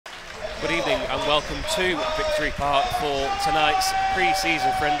Good evening and welcome to Victory Park for tonight's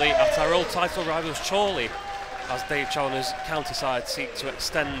pre-season friendly at our old title rivals Chorley, as Dave Challoner's county side seek to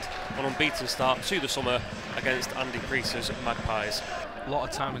extend an unbeaten start to the summer against Andy Priest's Magpies. A lot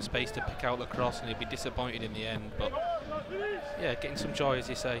of time and space to pick out the cross, and he'd be disappointed in the end, but yeah, getting some joy, as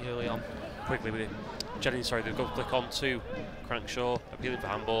you say, early on. Quickly with it. Jennings, sorry, they've got to flick on to Crankshaw, appealing for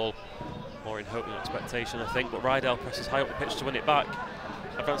handball, more in hope than expectation, I think, but Rydell presses high up the pitch to win it back.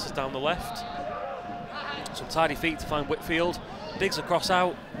 Advances down the left. Some tidy feet to find Whitfield. Digs across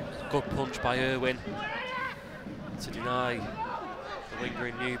out. Good punch by Irwin to deny the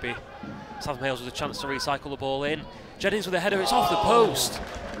lingering newbie. Southern Hales with a chance to recycle the ball in. Jennings with a header, it's off the post.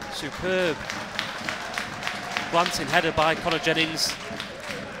 Superb. Glancing header by Connor Jennings.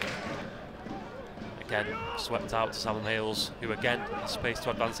 Again, swept out to Southern Hales, who again has space to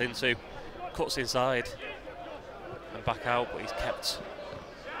advance into. Cuts inside and back out, but he's kept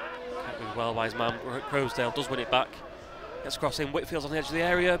well by his man. Rosedale does win it back. Gets across in, Whitfield's on the edge of the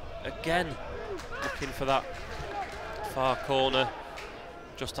area. Again, looking for that far corner,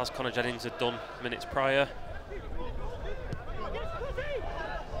 just as Connor Jennings had done minutes prior.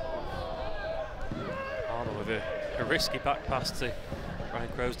 Arnold with a risky back pass to Ryan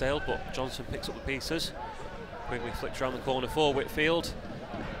Rosedale, but Johnson picks up the pieces. Quickly flicks around the corner for Whitfield.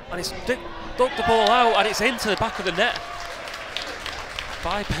 And he's ducked the ball out, and it's into the back of the net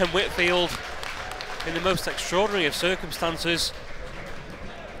by Ben Whitfield in the most extraordinary of circumstances.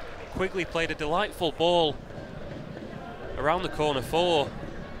 Quigley played a delightful ball around the corner for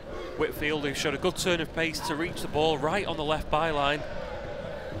Whitfield, who showed a good turn of pace to reach the ball right on the left byline,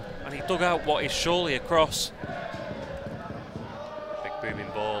 and he dug out what is surely a cross. Big booming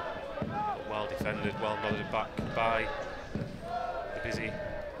ball, but well defended, well nodded back by the busy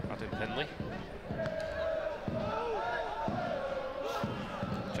Adam Henley.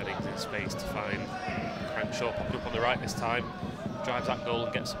 Jennings in space to find Crankshaw popping up on the right this time. Drives that goal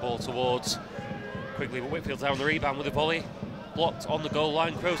and gets the ball towards Quigley, but Whitfield's down the rebound with a volley. Blocked on the goal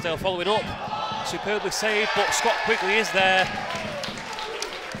line, Rosedale following up. Superbly saved, but Scott Quigley is there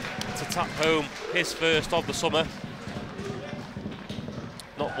to tap home his first of the summer.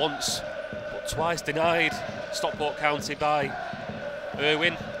 Not once, but twice denied Stockport County by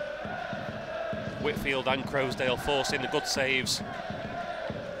Irwin. Whitfield and Rosedale forcing the good saves.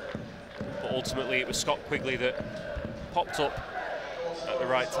 But ultimately it was Scott Quigley that popped up at the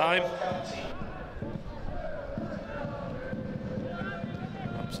right time.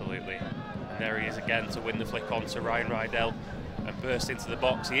 Absolutely. And there he is again to win the flick on to Ryan Rydell and burst into the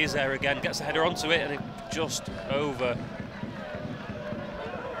box. He is there again, gets a header onto it, and it just over.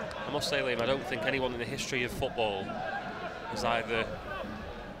 I must say, Liam, I don't think anyone in the history of football has either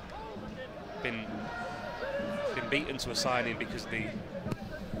been beaten to a signing because they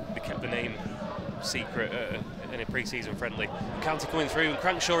kept the name secret in a pre-season friendly. County coming through, and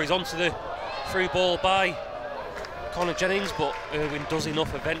Crankshaw is onto the through ball by Connor Jennings, but Irwin does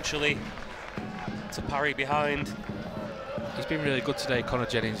enough eventually to parry behind. He's been really good today, Connor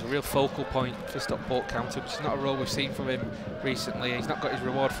Jennings, a real focal point for Stockport County, which is not a role we've seen from him recently. He's not got his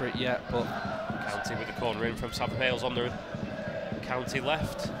reward for it yet, but County with the corner in from Southern Hales on the County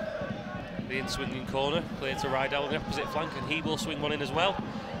left. The in-swinging corner, clear to Rydell on the opposite flank, and he will swing one in as well.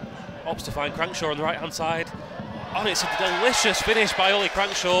 Opts to find Crankshaw on the right-hand side. And it's a delicious finish by Ollie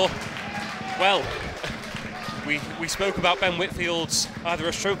Crankshaw. Well, we spoke about Ben Whitfield's either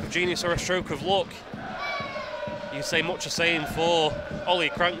a stroke of genius or a stroke of luck. You say much the same for Ollie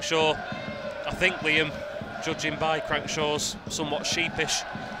Crankshaw. I think, Liam, judging by Crankshaw's somewhat sheepish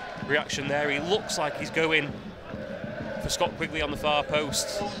reaction there, he looks like he's going for Scott Quigley on the far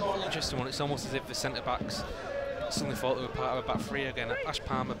post. Interesting one. It's almost as if the centre-backs suddenly thought they were part of a back three again. Ash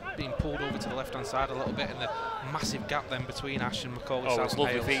Palmer being pulled over to the left-hand side a little bit, and the massive gap then between Ash and Macaulay. Oh, it's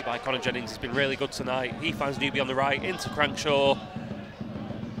lovely feet by Connor Jennings. He's been really good tonight. He finds Newby on the right, into Crankshaw.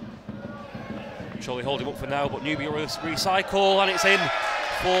 Chorley hold him up for now, but Newby will recycle, and it's in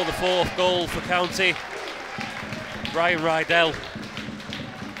for the fourth goal for County. Ryan Rydell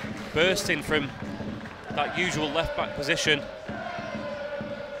bursting from that usual left-back position.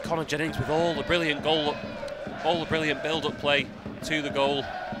 Connor Jennings with all the brilliant build-up play to the goal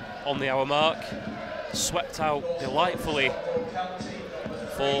on the hour mark. Swept out delightfully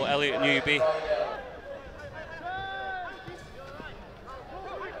for Elliot Newby.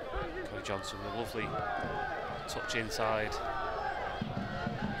 Cody Johnson with a lovely touch inside.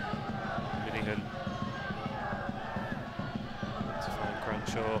 Minihan to find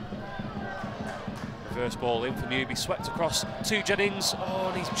Crankshaw. Reverse ball in for Newby, swept across to Jennings. Oh,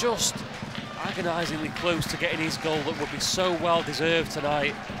 and he's just agonisingly close to getting his goal that would be so well deserved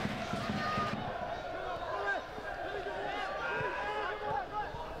tonight.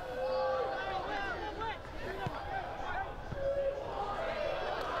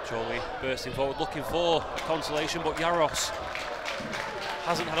 Chorley bursting forward, looking for consolation, but Yaros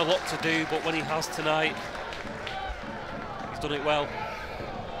hasn't had a lot to do, but when he has tonight, he's done it well.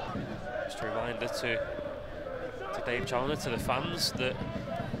 Just a reminder to Dave Challoner, to the fans, that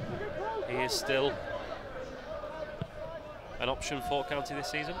he is still an option for County this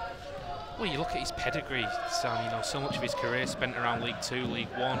season. Well, you look at his pedigree, Sam, you know, so much of his career spent around League Two, League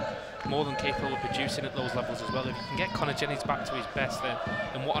One, more than capable of producing at those levels as well. If you can get Connor Jennings back to his best, then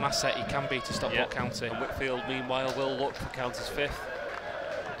what an asset he can be to Stockport County. And Whitfield, meanwhile, will look for County's fifth.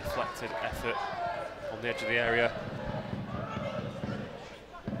 Deflected effort on the edge of the area.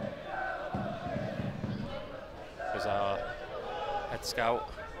 As our head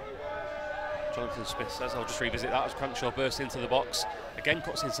scout, Jonathan Smith, says, I'll just revisit that as Crankshaw bursts into the box. Again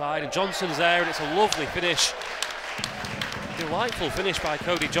cuts inside and Johnson's there, and it's a lovely finish. Delightful finish by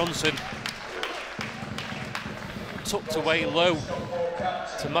Cody Johnson. Tucked away low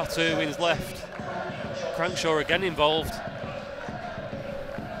to Matt Irwin's left. Crankshaw again involved.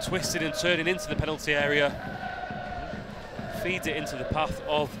 Twisted and turning into the penalty area. Feeds it into the path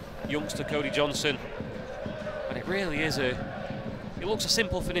of youngster Cody Johnson. And it really is it looks a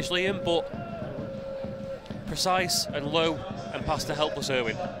simple finish, Liam, but precise and low and past a helpless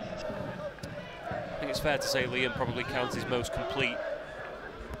Irwin. I think it's fair to say Liam probably County's most complete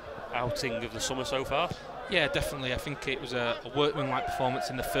outing of the summer so far. Yeah, definitely. I think it was a workmanlike performance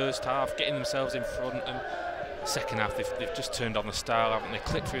in the first half, getting themselves in front, and second half they've just turned on the style, haven't they?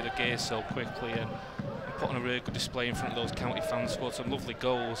 Clipped through the gears so quickly and put on a really good display in front of those County fans, scored some lovely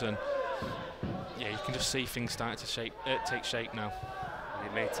goals, and yeah, you can just see things starting to take shape now. And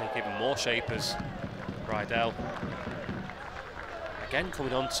it may take even more shape as Rydell again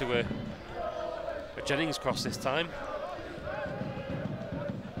coming on to a Jennings cross this time.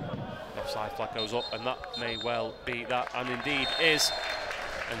 Offside flag goes up, and that may well be that, and indeed is.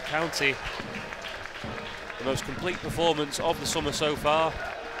 And County, the most complete performance of the summer so far,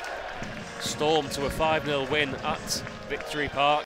 stormed to a 5-0 win at Victory Park.